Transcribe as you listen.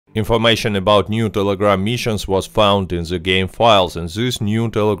Information about new Telegram missions was found in the game files, and these new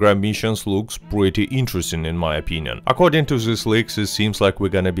Telegram missions looks pretty interesting in my opinion. According to these leaks, it seems like we're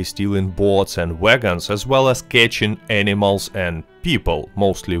gonna be stealing boats and wagons, as well as catching animals and people,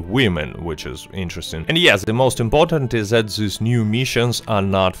 mostly women, which is interesting. And yes, the most important is that these new missions are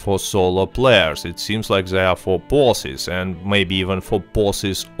not for solo players. It seems like they are for posses, and maybe even for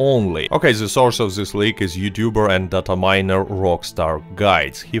posses only. Okay, the source of this leak is YouTuber and data miner Rockstar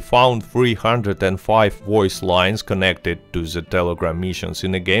Guides. He found 305 voice lines connected to the Telegram missions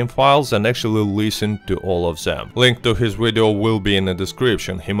in the game files and actually listened to all of them. Link to his video will be in the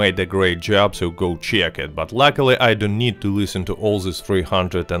description. He made a great job, so go check it. But luckily I don't need to listen to all these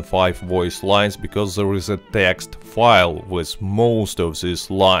 305 voice lines, because there is a text file with most of these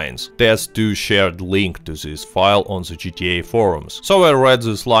lines. Test2 shared link to this file on the GTA forums. So I read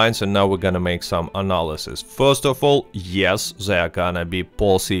these lines and now we're gonna make some analysis. First of all, yes, they are gonna be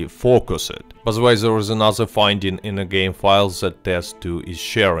Posse focused. By the way, there is another finding in the game files that Test2 is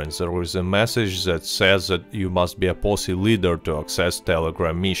sharing. There is a message that says that you must be a Posse leader to access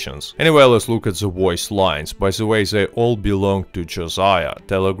Telegram missions. Anyway, let's look at the voice lines. By the way, they all belong to Josiah,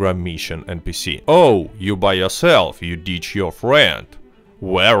 Telegram mission NPC. Oh, you by yourself, you ditch your friend.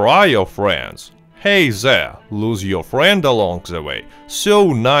 Where are your friends? Hey there, lose your friend along the way.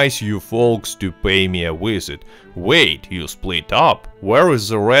 So nice you folks to pay me a visit. Wait, you split up? Where is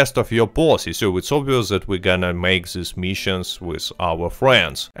the rest of your posse? So it's obvious that we're gonna make these missions with our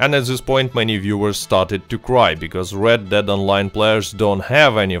friends. And at this point many viewers started to cry, because Red Dead Online players don't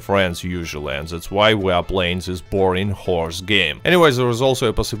have any friends usually, and that's why we are playing this boring horse game. Anyways, there is also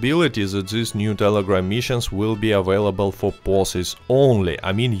a possibility that these new Telegram missions will be available for posses only.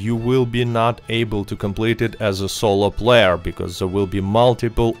 I mean, you will be not able to complete it as a solo player, because there will be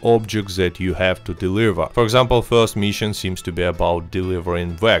multiple objects that you have to deliver. For example, first mission seems to be about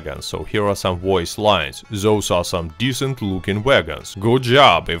delivering wagons, so here are some voice lines. Those are some decent looking wagons. Good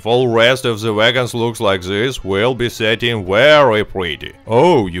job, if all rest of the wagons looks like this, we'll be setting very pretty.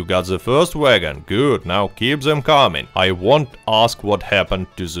 Oh, you got the first wagon, good, now keep them coming. I won't ask what happened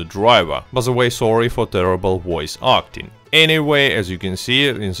to the driver. By the way, sorry for terrible voice acting. Anyway, as you can see,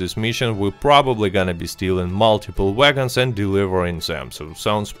 in this mission we're probably gonna be stealing multiple wagons and delivering them, so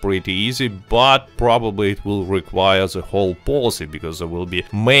sounds pretty easy, but probably it will require the whole posse, because there will be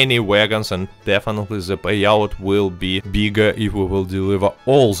many wagons and definitely the payout will be bigger if we will deliver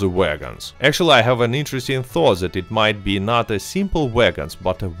all the wagons. Actually, I have an interesting thought that it might be not a simple wagons,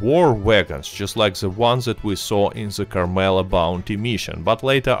 but a war wagons, just like the ones that we saw in the Carmela bounty mission, but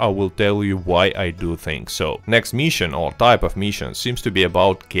later I will tell you why I do think so. Next mission, or type of mission, seems to be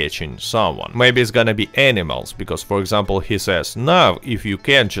about catching someone. Maybe it's gonna be animals, because for example he says, now if you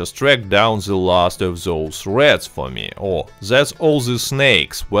can just track down the last of those rats for me, or that's all the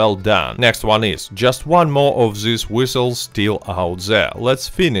snakes, well done. Next one is, just one more of these whistles still out there, let's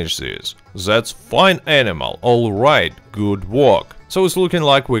finish this. That's fine animal, alright, good work. So it's looking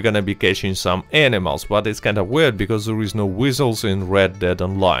like we're gonna be catching some animals, but it's kinda weird because there is no whistles in Red Dead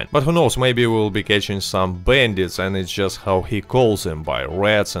Online. But who knows, maybe we'll be catching some bandits and it's just how he calls them, by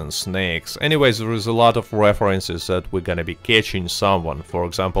rats and snakes. Anyways, there is a lot of references that we're gonna be catching someone. For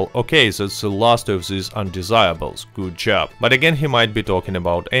example, okay, that's the last of these undesirables, good job. But again, he might be talking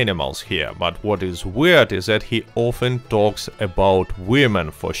about animals here. But what is weird is that he often talks about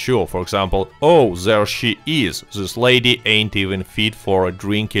women for sure. For example, oh, there she is, this lady ain't even fit for a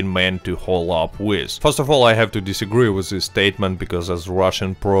drinking man to haul up with. First of all, I have to disagree with this statement, because as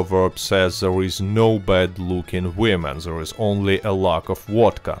Russian proverb says, there is no bad looking women, there is only a lack of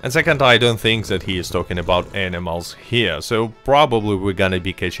vodka. And second, I don't think that he is talking about animals here, so probably we're gonna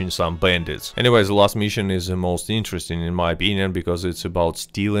be catching some bandits. Anyways, the last mission is the most interesting in my opinion, because it's about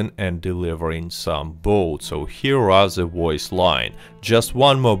stealing and delivering some boats. So here are the voice line. Just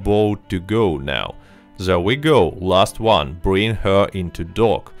one more boat to go now. There we go, last one, bring her into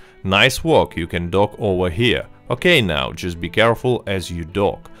dock. Nice work, you can dock over here. Okay, now, just be careful as you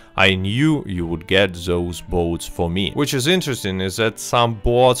dock. I knew you would get those boats for me. Which is interesting is that some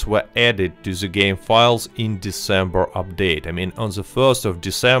boats were added to the game files in December update. I mean, on the 1st of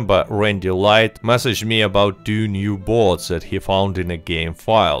December, Randy Light messaged me about 2 new boards that he found in the game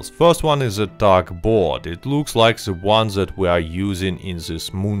files. First one is a tug board. It looks like the ones that we are using in this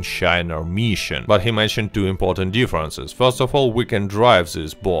Moonshiner mission. But he mentioned 2 important differences. First of all, we can drive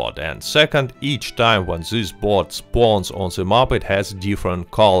this board, and second, each time when this board board spawns on the map, it has different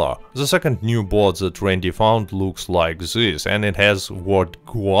color. The second new board that Randy found looks like this, and it has word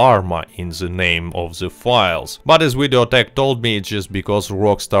Guarma in the name of the files. But as Video Tech told me, it's just because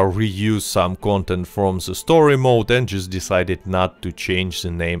Rockstar reused some content from the story mode and just decided not to change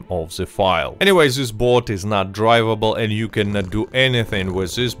the name of the file. Anyways, this board is not drivable and you cannot do anything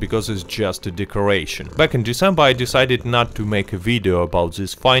with this because it's just a decoration. Back in December I decided not to make a video about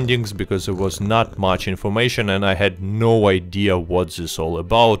these findings because there was not much information and I had no idea what this all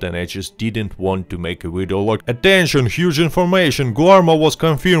about, and I just didn't want to make a video like "Attention, huge information, Guarma was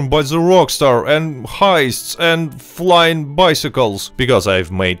confirmed by the Rockstar and heists and flying bicycles," because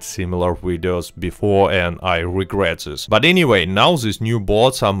I've made similar videos before and I regret this. But anyway, now these new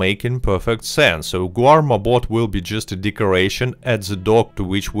boards are making perfect sense. So Guarma board will be just a decoration at the dock to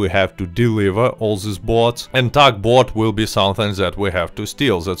which we have to deliver all these boards, and tug board will be something that we have to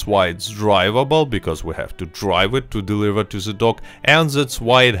steal. That's why it's drivable, because we have to drive it to deliver to the dock, and that's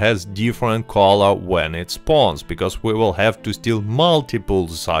why it has different color when it spawns, because we will have to steal multiple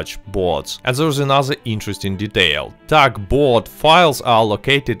such boards. And there's another interesting detail. Tug board files are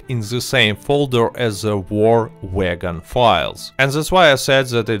located in the same folder as the war wagon files. And that's why I said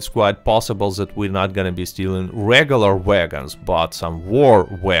that it's quite possible that we're not gonna be stealing regular wagons, but some war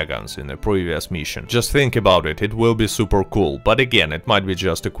wagons in a previous mission. Just think about it, it will be super cool, but again, it might be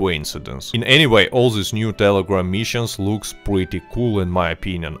just a coincidence. In any way, all these new Telegram missions looks pretty cool in my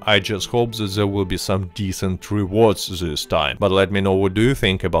opinion. I just hope that there will be some decent rewards this time. But let me know what do you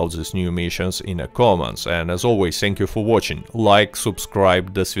think about these new missions in the comments. And as always, thank you for watching. Like,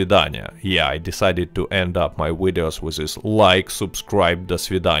 subscribe, до свидания. Yeah, I decided to end up my videos with this like, subscribe, до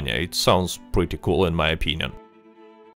свидания. It sounds pretty cool in my opinion.